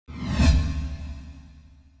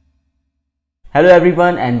Hello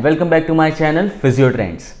everyone and welcome back to my channel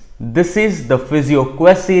Physiotrendz. This is the Physio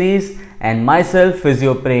Quest Series and myself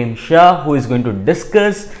Physiotrendz who is going to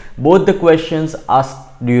discuss both the questions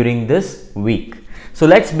asked during this week. So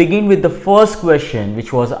let's begin with the first question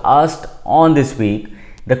which was asked on this week.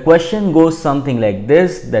 The question goes something like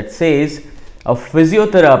this, that says a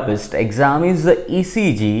physiotherapist examines the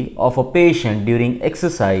ECG of a patient during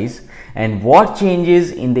exercise and what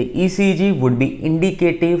changes in the ECG would be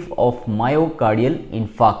indicative of myocardial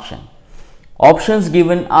infarction. Options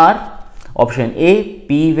given are option A,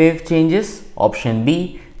 P wave changes, option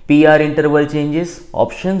B, PR interval changes,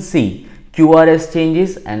 option C, QRS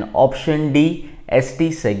changes, and option D,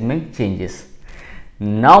 ST segment changes.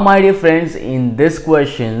 Now my dear friends, in this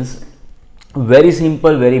questions, very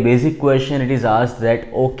simple, very basic question, it is asked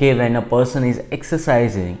that okay, when a person is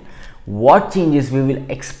exercising, what changes we will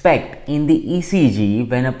expect in the ECG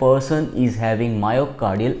when a person is having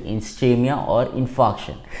myocardial ischemia or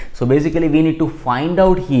infarction. So basically we need to find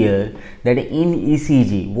out here that in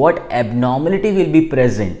ECG what abnormality will be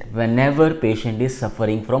present whenever patient is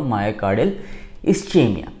suffering from myocardial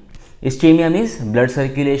ischemia. Ischemia means blood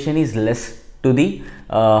circulation is less to the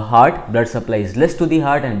heart, blood supply is less to the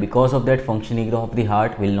heart, and because of that functioning of the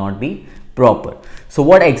heart will not be proper. So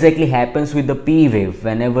what exactly happens with the P wave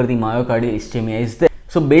whenever the myocardial ischemia is there?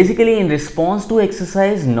 So basically in response to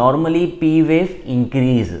exercise, normally P wave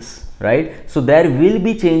increases, right? So there will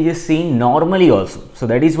be changes seen normally also. So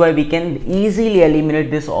that is why we can easily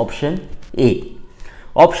eliminate this option A.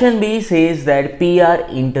 Option B says that PR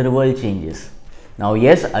interval changes. Now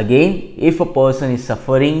yes, again, if a person is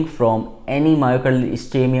suffering from any myocardial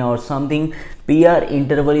ischemia or something, PR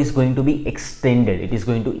interval is going to be extended, it is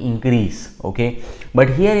going to increase, okay?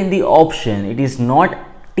 But here in the option, it is not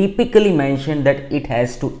typically mentioned that it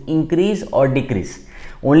has to increase or decrease.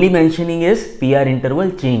 Only mentioning is PR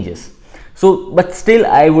interval changes. So, but still,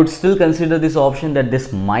 I would still consider this option that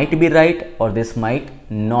this might be right or this might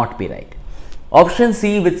not be right. Option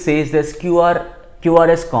C, which says this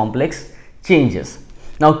QRS complex changes.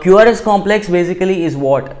 Now QRS complex basically is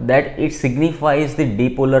what? That it signifies the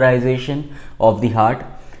depolarization of the heart.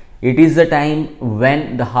 It is the time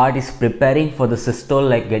when the heart is preparing for the systole,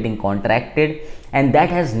 like getting contracted, and that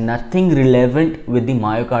has nothing relevant with the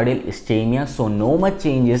myocardial ischemia. So no much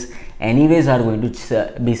changes anyways are going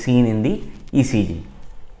to be seen in the ECG.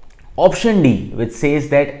 Option D, which says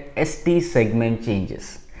that ST segment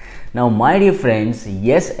changes. Now my dear friends,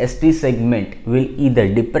 yes, ST segment will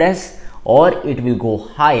either depress or it will go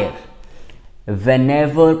higher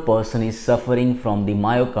whenever person is suffering from the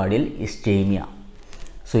myocardial ischemia.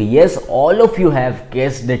 So yes, all of you have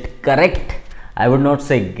guessed it correct. I would not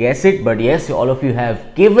say guess it, but yes, all of you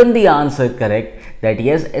have given the answer correct, that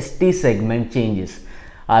yes, ST segment changes.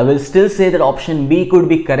 I will still say that option B could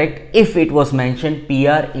be correct if it was mentioned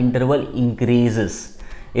PR interval increases.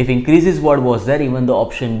 If increases what was there, even though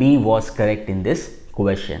option B was correct in this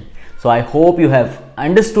question. So I hope you have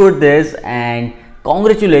understood this, and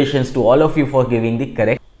congratulations to all of you for giving the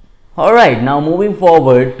correct. Alright, now moving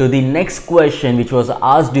forward to the next question which was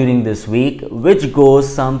asked during this week, which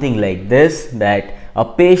goes something like this, that a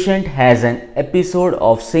patient has an episode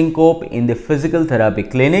of syncope in the physical therapy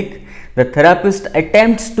clinic. The therapist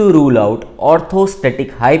attempts to rule out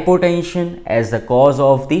orthostatic hypotension as the cause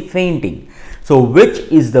of the fainting. So which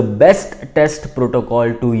is the best test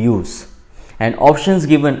protocol to use? And options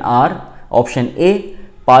given are option A,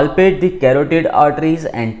 palpate the carotid arteries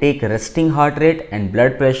and take resting heart rate and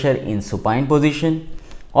blood pressure in supine position.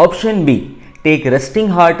 Option B, take resting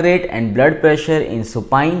heart rate and blood pressure in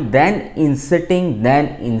supine, then in sitting, then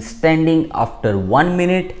in standing after 1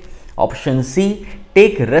 minute. Option C,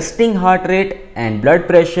 take resting heart rate and blood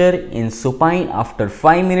pressure in supine after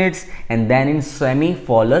 5 minutes and then in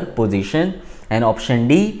semi-Fowler position. And option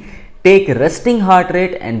D, take resting heart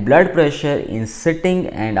rate and blood pressure in sitting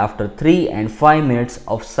and after 3 and 5 minutes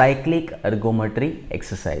of cyclic ergometry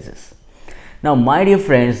exercises. Now my dear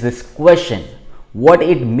friends, this question, what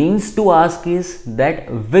it means to ask is that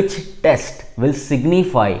which test will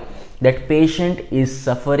signify that patient is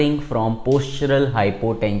suffering from postural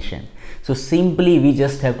hypotension. So simply we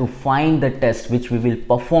just have to find the test which we will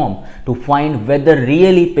perform to find whether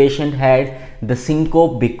really patient had the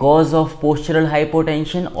syncope because of postural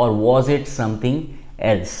hypotension or was it something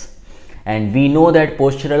else. And we know that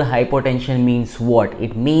postural hypotension means what?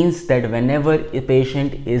 It means that whenever a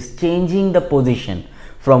patient is changing the position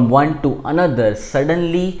from one to another,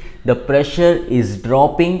 suddenly the pressure is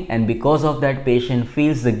dropping, and because of that patient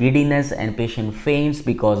feels the giddiness and patient faints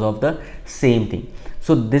because of the same thing.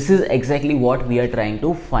 So this is exactly what we are trying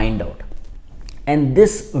to find out. and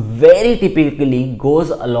this very typically goes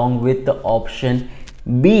along with the option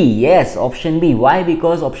B. Yes, option B. Why?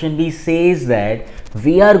 Because option B says that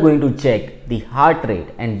we are going to check the heart rate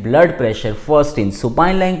and blood pressure first in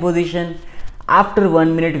supine lying position. After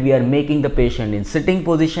 1 minute, we are making the patient in sitting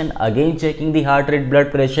position, again checking the heart rate, blood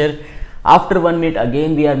pressure. After 1 minute,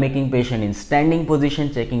 again we are making patient in standing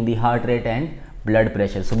position, checking the heart rate and blood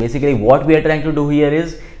pressure. So basically what we are trying to do here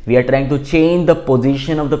is we are trying to change the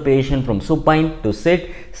position of the patient from supine to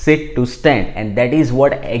sit to stand, and that is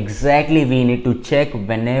what exactly we need to check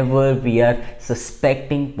whenever we are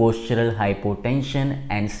suspecting postural hypotension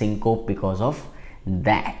and syncope because of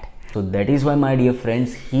that. So that is why, my dear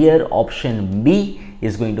friends, here option B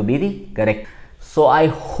is going to be the correct. So I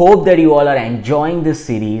hope that you all are enjoying this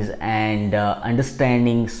series and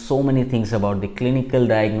understanding so many things about the clinical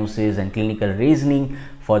diagnosis and clinical reasoning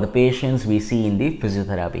for the patients we see in the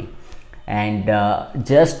physiotherapy. And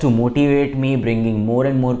just to motivate me bringing more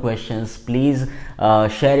and more questions, please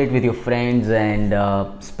share it with your friends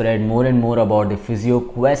and spread more and more about the Physio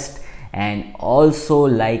Quest, and also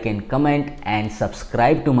like and comment and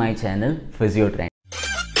subscribe to my channel Physiotrendz.